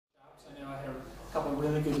couple of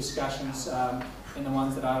really good discussions in the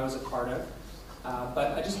ones that I was a part of.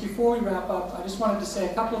 But just before we wrap up, I just wanted to say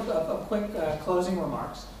a couple of quick closing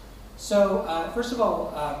remarks. So first of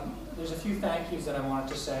all, there's a few thank yous that I wanted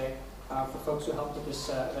to say for folks who helped put this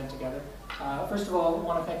event together. First of all, I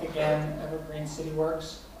want to thank again Evergreen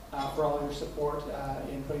Brickworks for all your support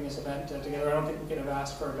in putting this event together. I don't think we could have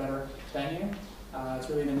asked for a better venue. It's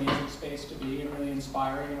really an amazing space to be and really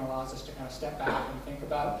inspiring, and allows us to kind of step back and think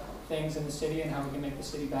about things in the city and how we can make the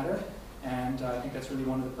city better. And I think that's really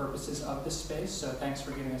one of the purposes of this space. So thanks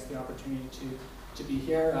for giving us the opportunity to be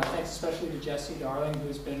here. Thanks especially to Jessie Darling,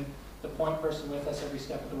 who's been the point person with us every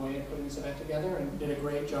step of the way in putting this event together, and did a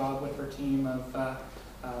great job with her team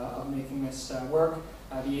of making this work.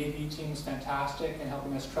 The AV team is fantastic in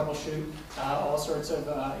helping us troubleshoot all sorts of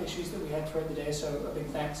issues that we had throughout the day. So a big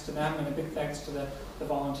thanks to them, and a big thanks to the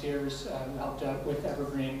volunteers who helped out with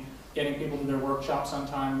Evergreen, getting people to their workshops on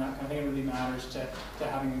time, and that kind of thing. It really matters to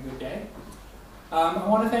having a good day. I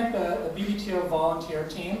want to thank the BBTO volunteer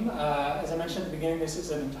team. As I mentioned at the beginning, this is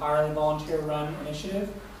an entirely volunteer-run initiative.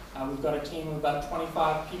 We've got a team of about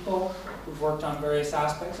 25 people who've worked on various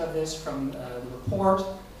aspects of this, from the report,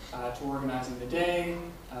 to organizing the day,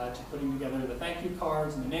 to putting together the thank you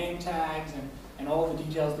cards and the name tags, and all the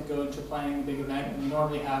details that go into planning a big event. And we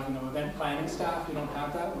normally have event planning staff. We don't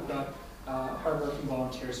have that. We've got hardworking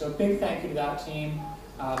volunteers. So a big thank you to that team.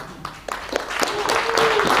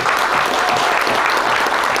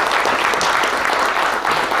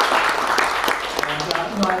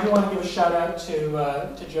 I do want to give a shout out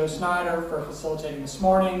to Joe Snyder for facilitating this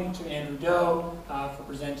morning, to Andrew Doe for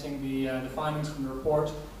presenting the findings from the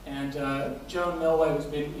report, and Joan Milway, who's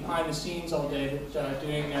been behind the scenes all day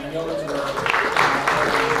doing yeoman's work.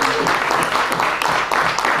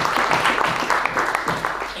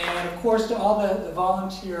 And of course, to all the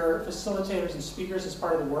volunteer facilitators and speakers as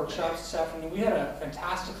part of the workshops this afternoon. We had a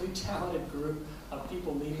fantastically talented group of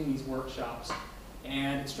people leading these workshops.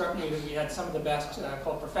 And it struck me that we had some of the best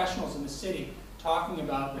called professionals in the city talking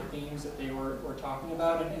about the themes that they were talking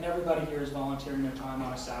about, and everybody here is volunteering their time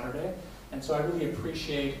on a Saturday. And so I really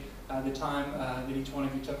appreciate the time that each one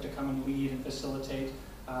of you took to come and lead and facilitate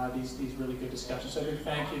these really good discussions. So a big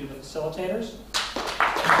thank you to the facilitators.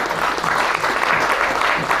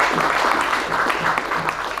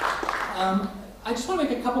 I just want to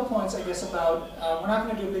make a couple points, I guess, about, we're not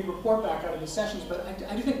going to do a big report back out of these sessions, but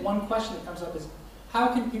I do think one question that comes up is, how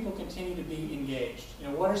can people continue to be engaged?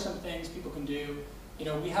 What are some things people can do?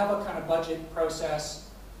 We have a kind of budget process,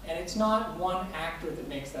 and it's not one actor that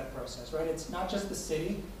makes that process, right? It's not just the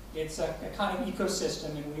city, it's a kind of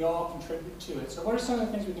ecosystem, and we all contribute to it. So what are some of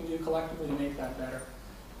the things we can do collectively to make that better?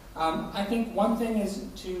 I think one thing is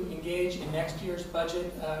to engage in next year's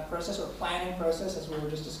budget process or planning process, as we were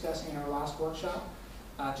just discussing in our last workshop,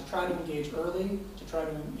 to try to engage early, to try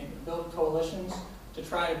to build coalitions, to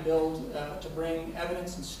try to build, to bring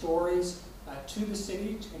evidence and stories to the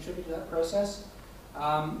city to contribute to that process.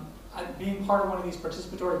 Being part of one of these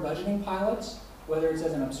participatory budgeting pilots, whether it's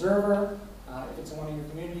as an observer, if it's in one of your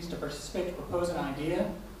communities, to participate, to propose an idea,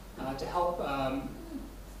 to help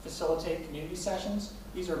facilitate community sessions.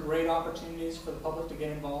 These are great opportunities for the public to get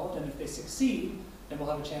involved, and if they succeed, then we'll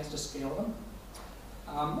have a chance to scale them.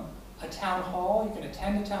 A town hall, you can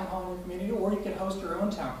attend a town hall in your community, or you can host your own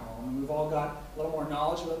town hall. I mean, we've all got a little more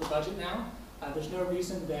knowledge about the budget now. There's no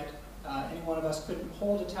reason that any one of us couldn't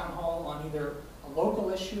hold a town hall on either a local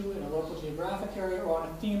issue in a local geographic area, or on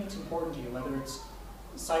a theme that's important to you, whether it's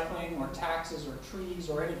cycling or taxes or trees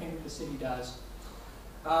or anything that the city does.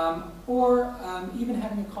 Or even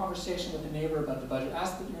having a conversation with a neighbor about the budget.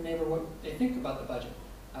 Ask your neighbor what they think about the budget.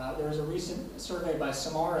 There was a recent survey by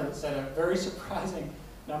Samara that said a very surprising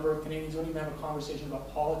number of Canadians don't even have a conversation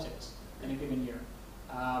about politics in a given year.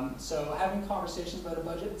 So having conversations about a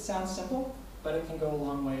budget sounds simple, but it can go a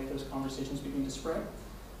long way if those conversations begin to spread.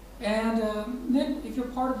 And then if you're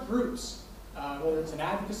part of groups, whether it's an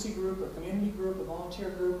advocacy group, a community group, a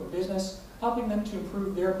volunteer group, a business, helping them to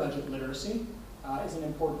improve their budget literacy is an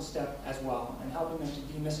important step as well, and helping them to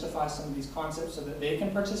demystify some of these concepts so that they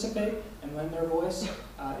can participate and lend their voice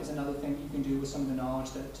is another thing you can do with some of the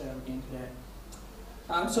knowledge that we gained today.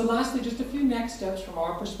 So lastly, just a few next steps from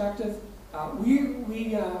our perspective.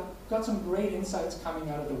 We got some great insights coming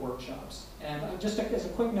out of the workshops. And just as a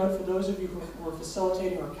quick note for those of you who are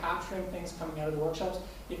facilitating or capturing things coming out of the workshops,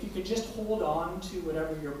 if you could just hold on to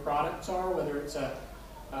whatever your products are, whether it's a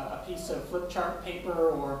piece of flip chart paper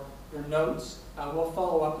or your notes, we'll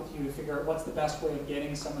follow up with you to figure out what's the best way of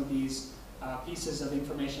getting some of these pieces of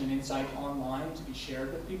information and insight online to be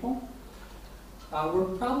shared with people.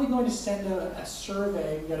 We're probably going to send out a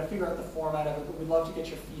survey. We've got to figure out the format of it, but we'd love to get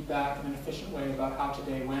your feedback in an efficient way about how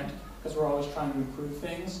today went, because we're always trying to improve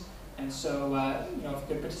things. And so, you know, if you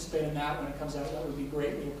could participate in that when it comes out, that would be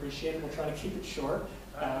greatly appreciated. We'll try to keep it short,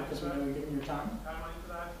 because we know you're giving your time. Timeline for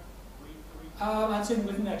that? Week? I'd say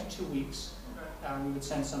within the next 2 weeks, we would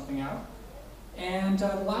send something out. And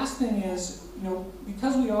the last thing is, you know,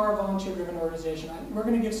 because we are a volunteer-driven organization, we're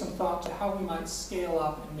going to give some thought to how we might scale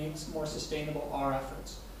up and make more sustainable our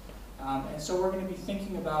efforts. And so we're going to be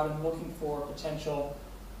thinking about and looking for potential,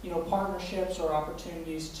 you know, partnerships or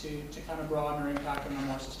opportunities to kind of broaden our impact on a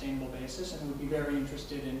more sustainable basis. And we'd be very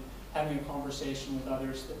interested in having a conversation with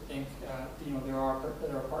others that think, you know, there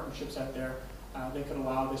are partnerships out there that could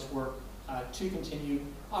allow this work to continue,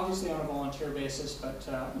 obviously on a volunteer basis, but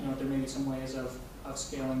you know, there may be some ways of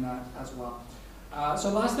scaling that as well.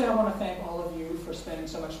 So lastly, I want to thank all of you for spending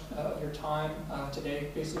so much of your time today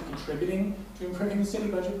basically contributing to improving the city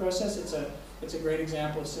budget process. It's a great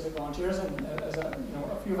example of civic volunteers, and as you know,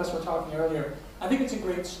 a few of us were talking earlier, I think it's a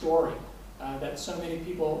great story that so many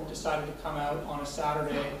people decided to come out on a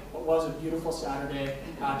Saturday, what was a beautiful Saturday,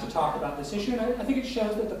 to talk about this issue. And I think it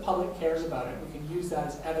shows that the public cares about it. We can use that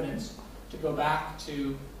as evidence to go back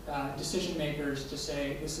to decision makers to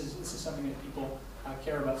say this is something that people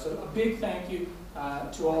care about. So a big thank you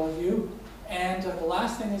to all of you. And the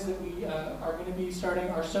last thing is that we are going to be starting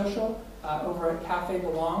our social over at Cafe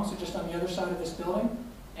Belong, so just on the other side of this building.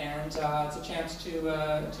 And it's a chance to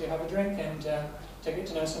have a drink and to get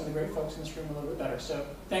to know some of the great folks in this room a little bit better. So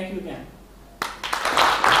thank you again.